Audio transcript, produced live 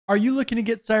Are you looking to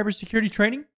get cybersecurity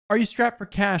training? Are you strapped for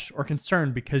cash or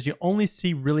concerned because you only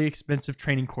see really expensive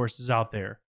training courses out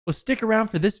there? Well, stick around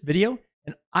for this video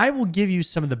and I will give you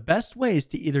some of the best ways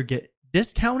to either get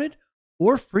discounted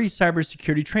or free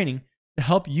cybersecurity training to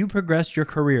help you progress your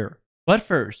career. But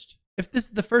first, if this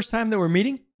is the first time that we're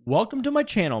meeting, welcome to my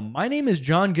channel. My name is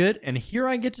John Good, and here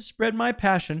I get to spread my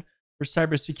passion for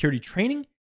cybersecurity training,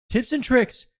 tips and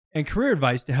tricks, and career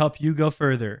advice to help you go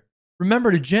further.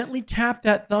 Remember to gently tap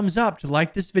that thumbs up to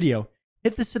like this video,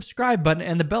 hit the subscribe button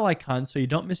and the bell icon so you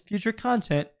don't miss future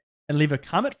content, and leave a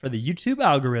comment for the YouTube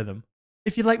algorithm.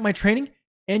 If you like my training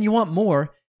and you want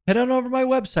more, head on over to my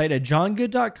website at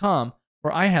johngood.com,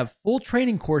 where I have full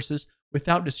training courses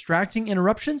without distracting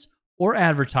interruptions or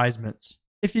advertisements.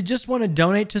 If you just want to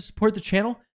donate to support the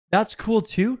channel, that's cool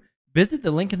too. Visit the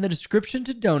link in the description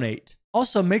to donate.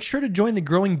 Also, make sure to join the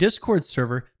growing Discord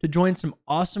server to join some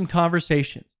awesome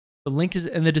conversations. The link is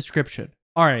in the description.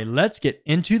 Alright, let's get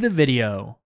into the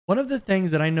video. One of the things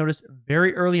that I noticed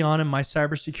very early on in my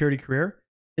cybersecurity career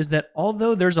is that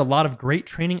although there's a lot of great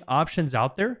training options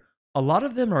out there, a lot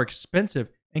of them are expensive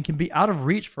and can be out of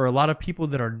reach for a lot of people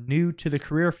that are new to the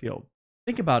career field.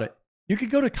 Think about it. You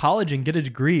could go to college and get a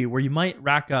degree where you might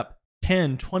rack up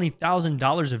 $10,000,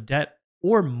 $20,000 of debt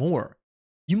or more.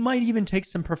 You might even take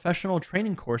some professional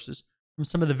training courses from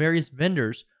some of the various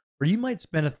vendors where you might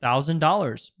spend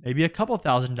 $1,000, maybe a couple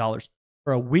 $1,000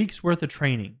 for a week's worth of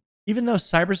training. Even though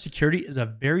cybersecurity is a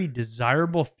very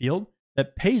desirable field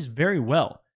that pays very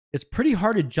well, it's pretty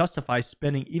hard to justify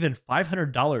spending even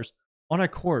 $500 on a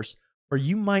course where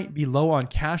you might be low on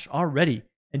cash already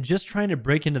and just trying to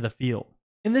break into the field.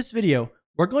 In this video,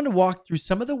 we're going to walk through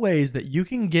some of the ways that you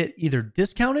can get either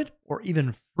discounted or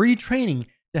even free training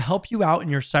to help you out in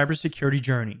your cybersecurity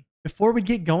journey. Before we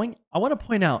get going, I want to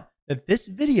point out that this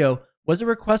video was a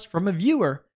request from a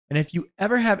viewer, and if you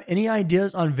ever have any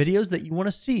ideas on videos that you want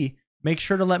to see, make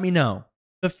sure to let me know.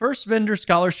 The first vendor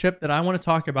scholarship that I want to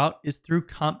talk about is through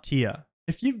CompTIA.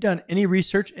 If you've done any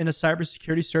research into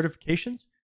cybersecurity certifications,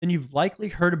 then you've likely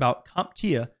heard about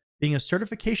CompTIA being a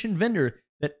certification vendor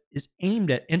that is aimed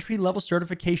at entry-level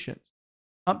certifications.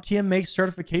 CompTIA makes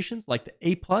certifications like the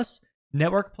A+,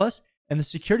 Network Plus, and the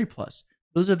Security Plus.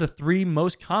 Those are the three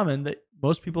most common that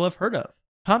most people have heard of.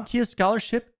 CompTIA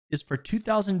scholarship is for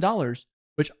 $2,000,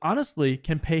 which honestly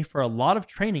can pay for a lot of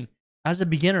training as a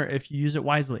beginner if you use it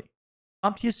wisely.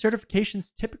 CompTIA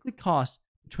certifications typically cost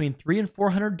between $300 and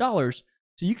 $400,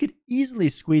 so you could easily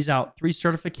squeeze out 3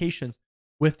 certifications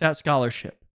with that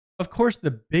scholarship. Of course, the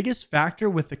biggest factor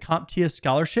with the CompTIA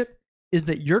scholarship is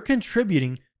that you're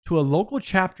contributing to a local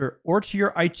chapter or to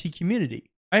your IT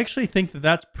community. I actually think that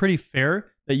that's pretty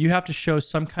fair, that you have to show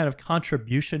some kind of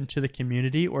contribution to the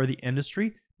community or the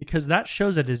industry, because that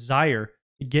shows a desire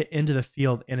to get into the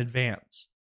field and advance.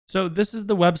 So this is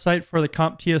the website for the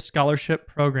CompTIA scholarship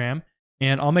program,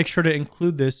 and I'll make sure to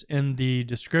include this in the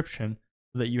description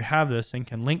so that you have this and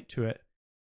can link to it.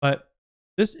 But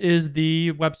this is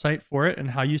the website for it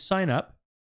and how you sign up.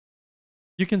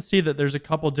 You can see that there's a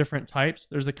couple different types.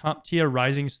 There's the CompTIA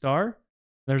Rising Star.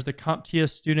 There's the CompTIA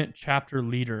Student Chapter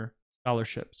Leader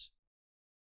scholarships.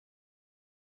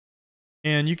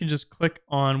 And you can just click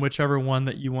on whichever one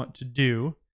that you want to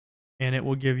do, and it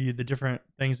will give you the different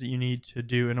things that you need to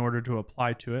do in order to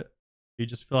apply to it. You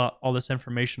just fill out all this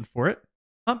information for it.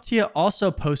 CompTIA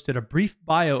also posted a brief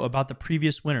bio about the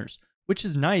previous winners, which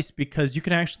is nice because you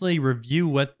can actually review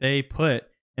what they put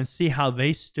and see how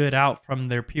they stood out from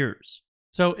their peers.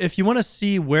 So if you want to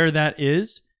see where that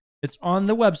is, it's on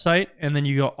the website, and then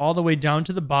you go all the way down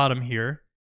to the bottom here,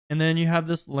 and then you have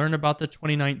this learn about the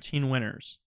 2019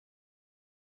 winners.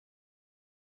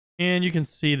 And you can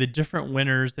see the different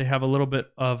winners. They have a little bit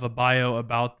of a bio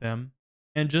about them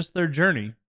and just their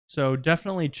journey. So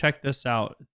definitely check this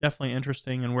out. It's definitely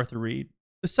interesting and worth a read.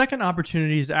 The second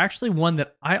opportunity is actually one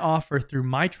that I offer through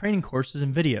my training courses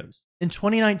and videos. In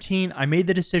 2019, I made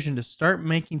the decision to start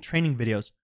making training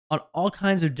videos on all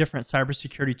kinds of different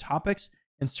cybersecurity topics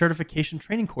and certification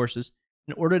training courses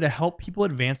in order to help people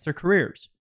advance their careers.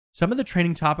 Some of the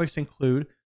training topics include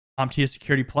CompTIA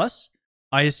Security Plus,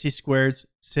 ISC Squared's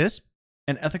CISP,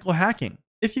 and ethical hacking.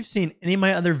 If you've seen any of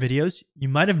my other videos, you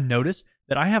might have noticed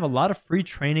that I have a lot of free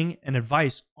training and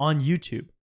advice on YouTube.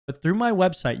 But through my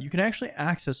website, you can actually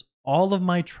access all of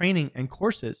my training and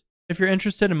courses. If you're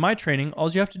interested in my training, all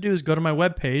you have to do is go to my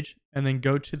webpage and then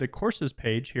go to the courses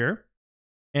page here,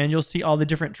 and you'll see all the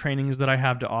different trainings that I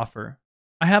have to offer.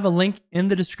 I have a link in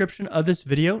the description of this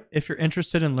video if you're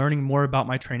interested in learning more about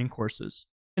my training courses.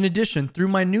 In addition, through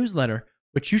my newsletter,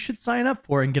 which you should sign up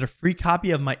for and get a free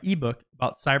copy of my ebook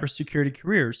about cybersecurity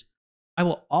careers, I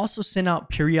will also send out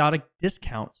periodic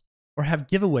discounts or have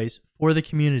giveaways for the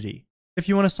community. If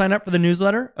you want to sign up for the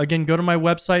newsletter, again, go to my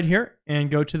website here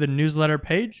and go to the newsletter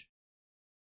page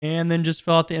and then just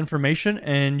fill out the information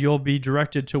and you'll be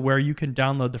directed to where you can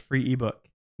download the free ebook.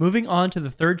 Moving on to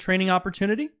the third training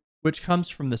opportunity, which comes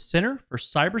from the Center for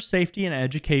Cyber Safety and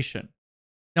Education.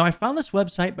 Now, I found this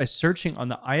website by searching on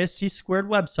the ISC Squared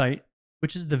website,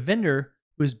 which is the vendor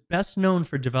who is best known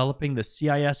for developing the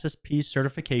CISSP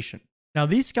certification. Now,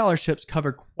 these scholarships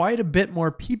cover quite a bit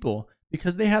more people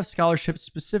because they have scholarships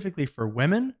specifically for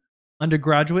women,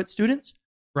 undergraduate students,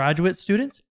 graduate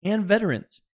students, and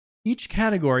veterans. Each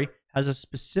category has a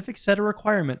specific set of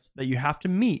requirements that you have to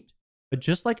meet, but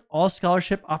just like all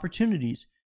scholarship opportunities,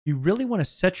 you really want to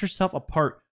set yourself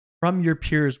apart from your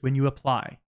peers when you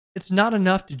apply. It's not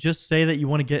enough to just say that you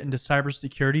want to get into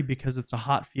cybersecurity because it's a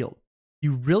hot field.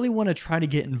 You really want to try to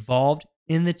get involved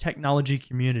in the technology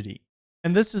community.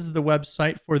 And this is the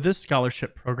website for this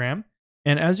scholarship program.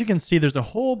 And as you can see, there's a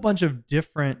whole bunch of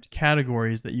different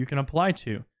categories that you can apply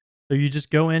to. So you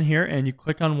just go in here and you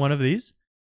click on one of these,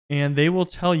 and they will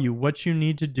tell you what you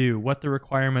need to do, what the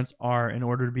requirements are in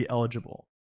order to be eligible.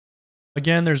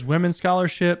 Again, there's women's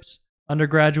scholarships,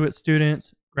 undergraduate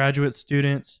students, graduate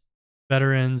students,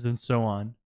 veterans, and so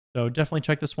on. So definitely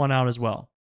check this one out as well.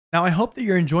 Now, I hope that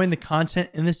you're enjoying the content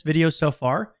in this video so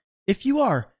far. If you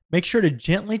are, make sure to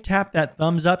gently tap that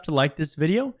thumbs up to like this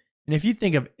video. And if you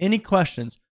think of any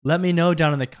questions, let me know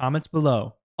down in the comments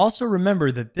below. Also,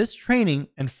 remember that this training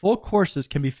and full courses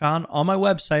can be found on my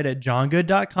website at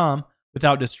johngood.com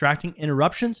without distracting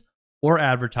interruptions or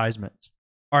advertisements.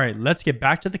 All right, let's get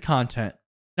back to the content.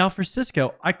 Now, for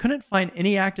Cisco, I couldn't find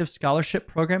any active scholarship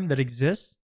program that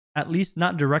exists, at least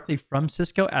not directly from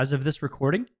Cisco as of this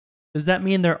recording. Does that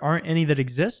mean there aren't any that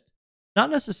exist? Not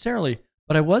necessarily,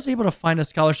 but I was able to find a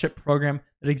scholarship program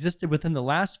that existed within the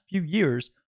last few years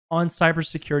on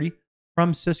cybersecurity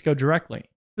from Cisco directly.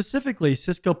 Specifically,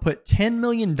 Cisco put $10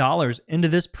 million into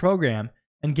this program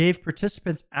and gave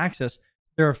participants access to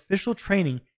their official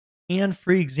training and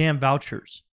free exam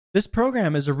vouchers. This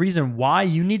program is a reason why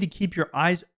you need to keep your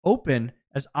eyes open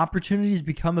as opportunities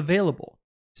become available.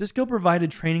 Cisco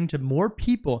provided training to more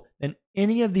people than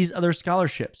any of these other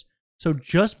scholarships, so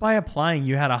just by applying,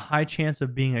 you had a high chance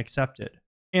of being accepted.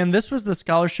 And this was the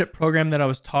scholarship program that I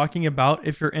was talking about.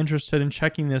 If you're interested in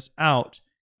checking this out,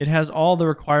 it has all the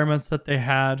requirements that they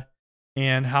had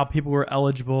and how people were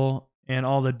eligible and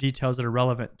all the details that are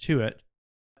relevant to it.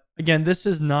 Again, this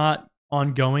is not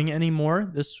ongoing anymore.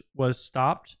 This was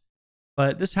stopped,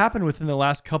 but this happened within the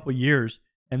last couple years,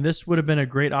 and this would have been a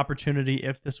great opportunity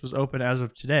if this was open as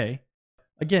of today.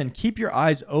 Again, keep your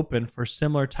eyes open for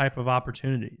similar type of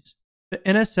opportunities. The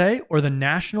NSA, or the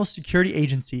National Security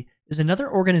Agency, is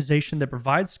another organization that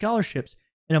provides scholarships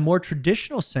in a more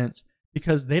traditional sense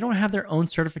because they don't have their own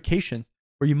certifications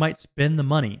where you might spend the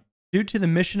money. Due to the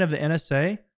mission of the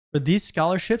NSA, for these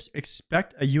scholarships,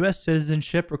 expect a U.S.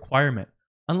 citizenship requirement,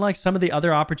 unlike some of the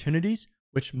other opportunities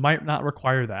which might not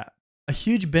require that. A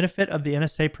huge benefit of the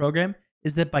NSA program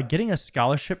is that by getting a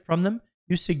scholarship from them,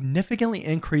 you significantly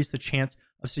increase the chance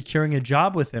of securing a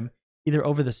job with them either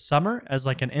over the summer as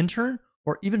like an intern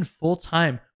or even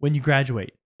full-time when you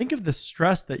graduate. Think of the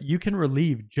stress that you can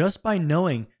relieve just by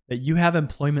knowing that you have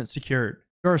employment secured.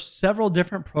 There are several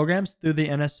different programs through the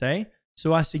NSA,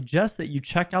 so I suggest that you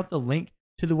check out the link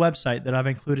to the website that I've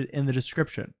included in the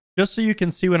description. Just so you can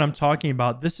see what I'm talking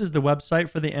about, this is the website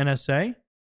for the NSA.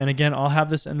 And again, I'll have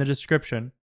this in the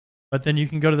description. But then you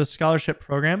can go to the scholarship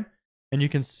program and you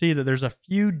can see that there's a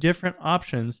few different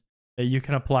options that you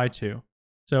can apply to.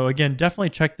 So again, definitely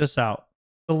check this out.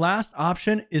 The last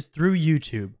option is through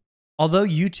YouTube. Although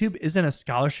YouTube isn't a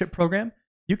scholarship program,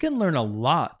 you can learn a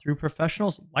lot through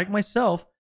professionals like myself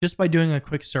just by doing a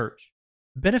quick search.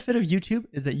 The benefit of YouTube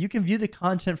is that you can view the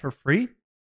content for free,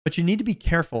 but you need to be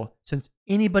careful since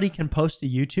anybody can post to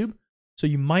YouTube, so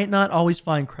you might not always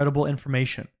find credible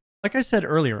information. Like I said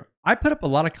earlier, I put up a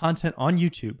lot of content on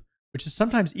YouTube, which is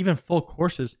sometimes even full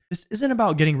courses. This isn't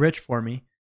about getting rich for me.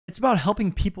 It's about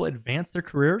helping people advance their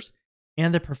careers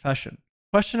and their profession.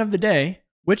 Question of the day: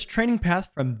 which training path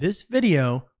from this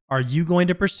video are you going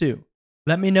to pursue?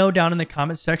 Let me know down in the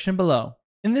comment section below.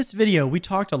 In this video, we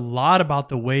talked a lot about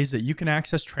the ways that you can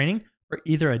access training for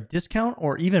either a discount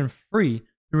or even free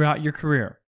throughout your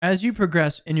career. As you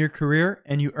progress in your career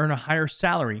and you earn a higher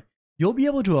salary, you'll be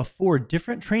able to afford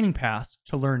different training paths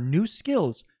to learn new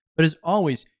skills, but as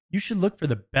always, you should look for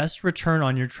the best return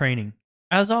on your training.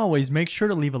 As always, make sure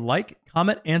to leave a like,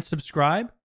 comment, and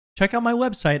subscribe. Check out my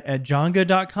website at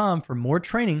johngood.com for more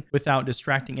training without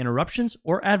distracting interruptions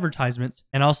or advertisements,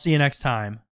 and I'll see you next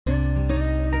time.